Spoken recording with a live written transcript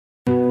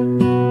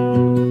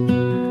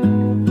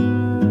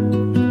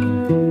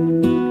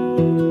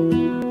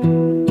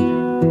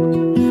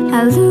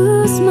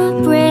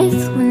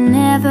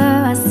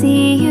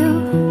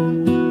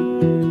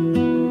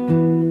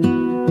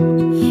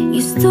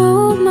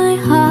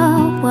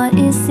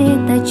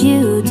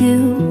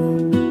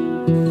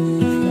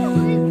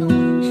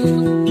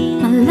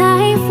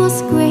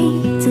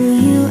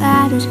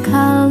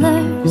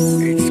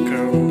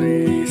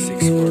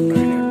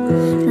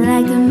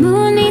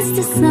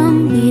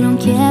we don't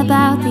care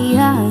about the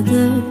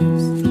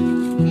others.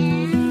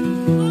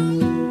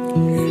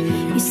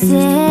 You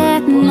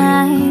set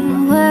my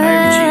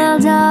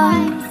world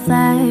on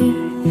fire.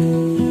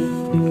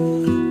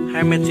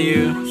 Hi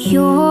Matthew.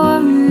 You're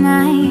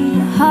my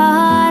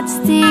heart's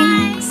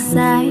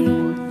desire.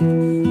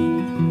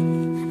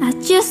 I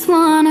just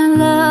wanna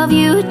love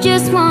you,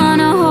 just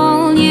wanna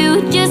hold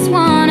you, just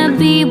wanna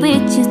be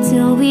with you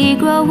till we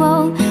grow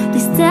old.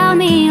 Please tell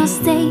me you'll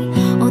stay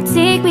or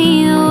take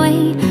me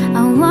away.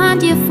 I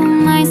want you for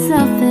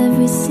myself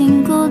every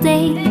single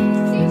day.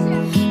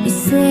 You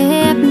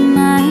set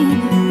my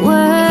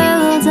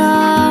world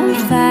on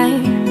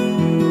fire.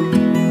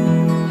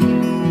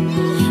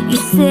 You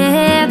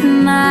set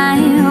my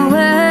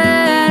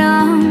world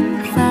on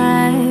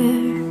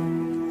fire.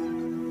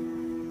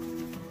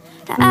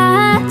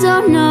 I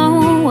don't know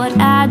what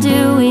I'd do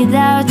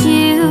without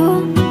you.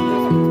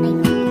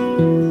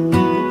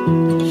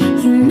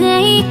 You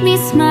make me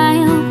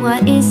smile,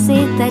 what is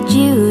it that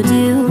you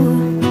do?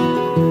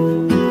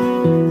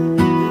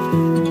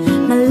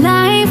 My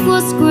life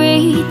was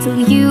great till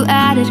you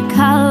added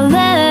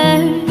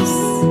colors.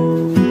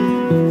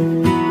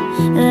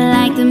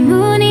 Like the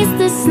moon is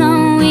the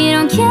snow, we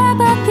don't care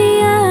about the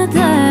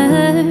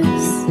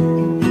others.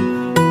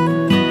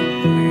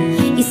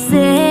 You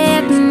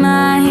set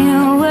my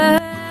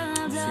world.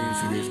 Since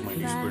it is my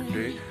niece's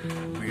birthday,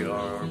 we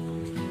are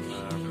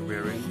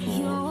preparing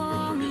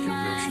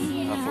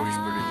for his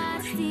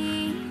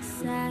birthday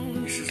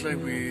celebration. It's just like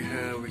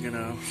we're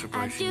gonna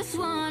surprise him. Just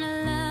wanna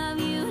love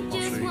you,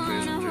 just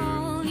wanna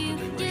hold you,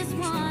 just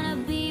wanna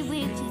be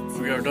with you.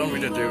 We are done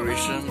with the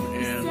decoration,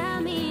 and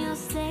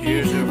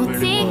here's the pretty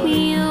take boy. me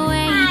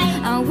away.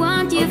 I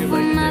want you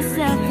for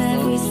myself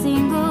every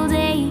single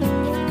day.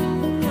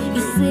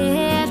 You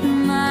set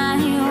my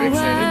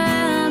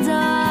world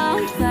on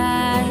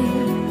fire.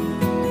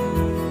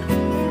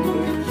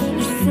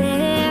 You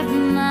set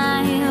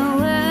my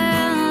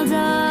world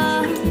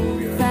on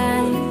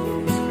fire.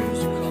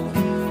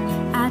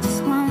 I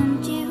just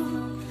want you.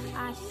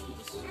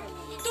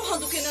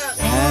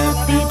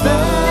 Happy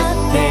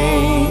birthday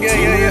to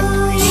you.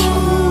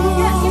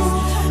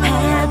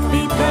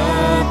 Happy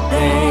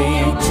birthday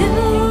to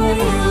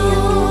you.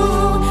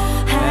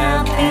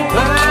 Happy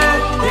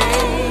birthday,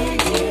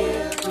 dear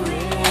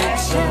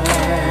Richard.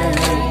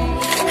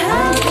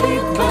 Happy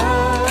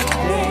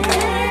birthday,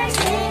 happy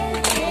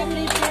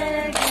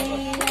birthday.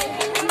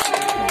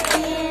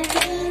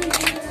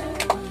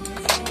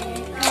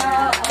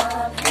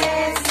 God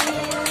bless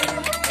you.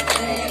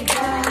 May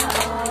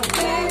God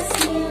bless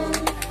you.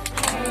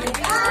 May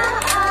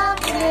God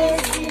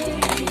bless you,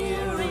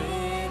 dear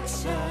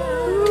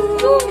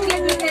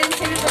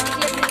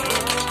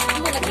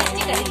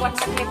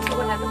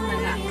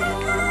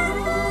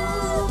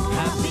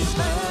Happy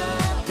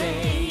birthday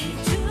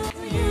to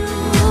you.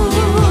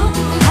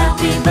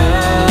 Happy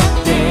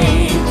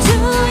birthday to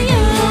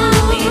you.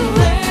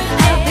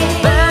 Happy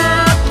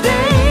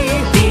birthday,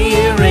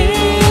 dear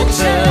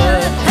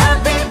Richard.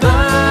 Happy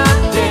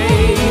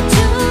birthday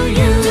to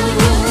you.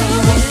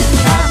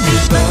 Happy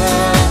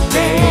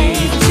birthday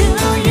to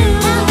you.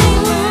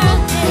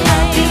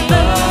 Happy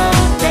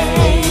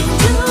birthday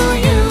to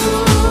you.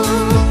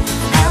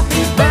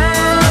 Happy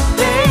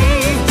birthday,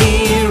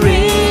 dear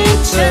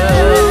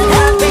Richard.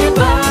 Happy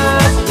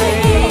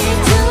birthday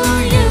to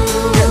you.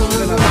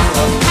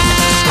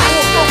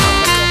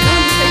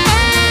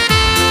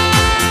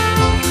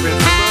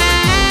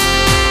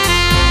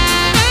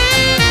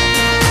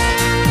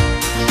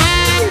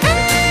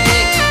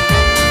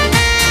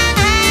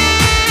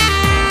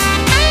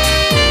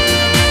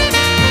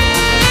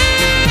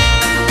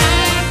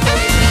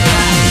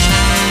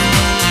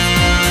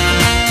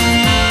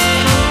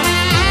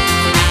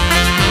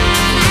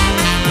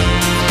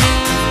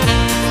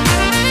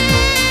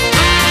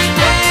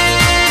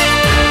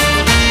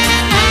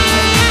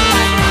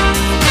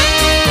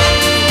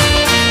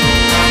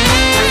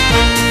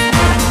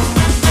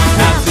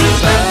 Happy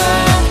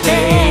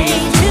birthday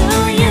to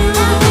you.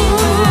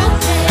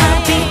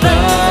 Happy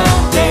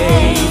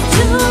birthday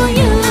to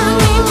you.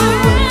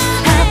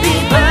 Happy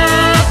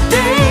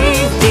birthday,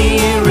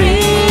 dear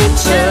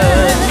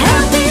Richard.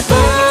 Happy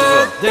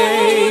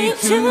birthday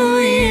to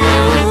you.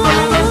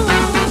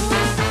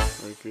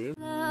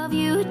 Love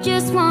you,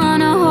 just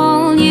wanna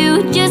hold you,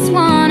 just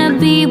wanna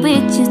be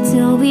with you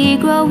till we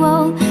grow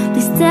old.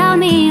 Please tell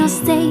me you'll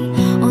stay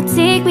or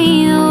take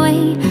me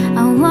away.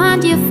 I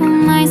want you for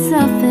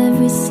myself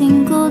every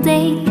single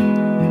day.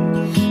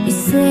 You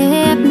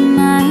set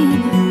my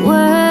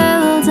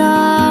world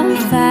on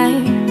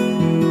fire.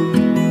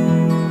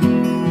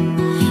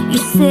 You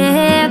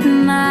set